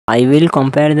I will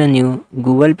compare the new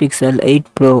Google Pixel 8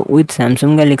 Pro with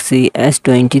Samsung Galaxy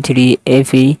S23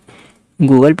 FE.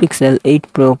 Google Pixel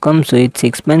 8 Pro comes with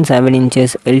 6.7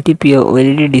 inches LTPO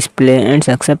OLED display and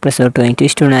success ratio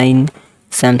 20:9.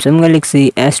 Samsung Galaxy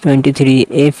S23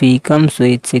 FE comes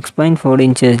with 6.4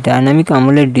 inches dynamic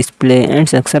AMOLED display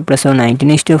and success ratio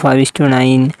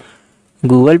 19:5:9.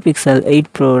 Google Pixel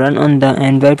 8 Pro run on the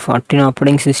Android 14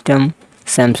 operating system.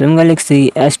 Samsung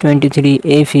Galaxy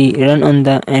S23 FE run on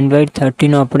the Android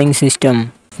 13 operating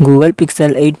system. Google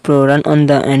Pixel 8 Pro run on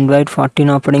the Android 14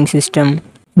 operating system.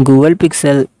 Google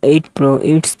Pixel 8 Pro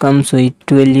it comes with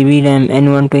 12GB RAM and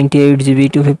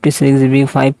 128GB, 256GB,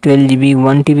 512GB,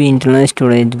 1TB internal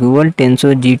storage. Google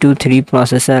Tensor G2 3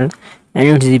 processor and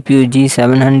its GPU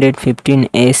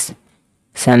G715S.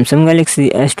 Samsung Galaxy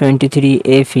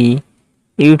S23 FE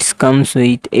it comes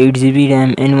with 8GB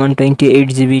RAM and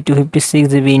 128GB,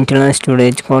 256GB internal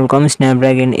storage. Qualcomm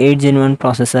Snapdragon 8 Gen 1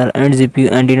 processor and GPU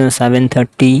Adreno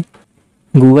 730.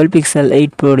 Google Pixel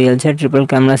 8 Pro real set triple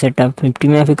camera setup 50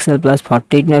 MP plus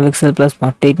 48 MP plus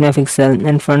 48 MP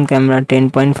and front camera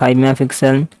 10.5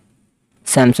 MP.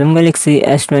 Samsung Galaxy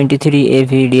S23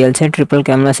 FE real set triple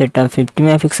camera setup 50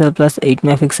 MP plus 8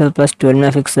 MP plus 12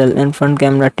 MP and front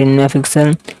camera 10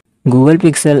 MP. Google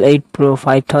Pixel 8 Pro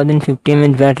 5050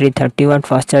 mAh battery 30W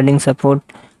fast charging support.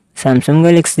 Samsung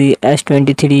Galaxy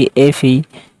S23 FE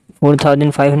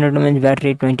 4500 mAh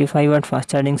battery 25W fast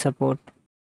charging support.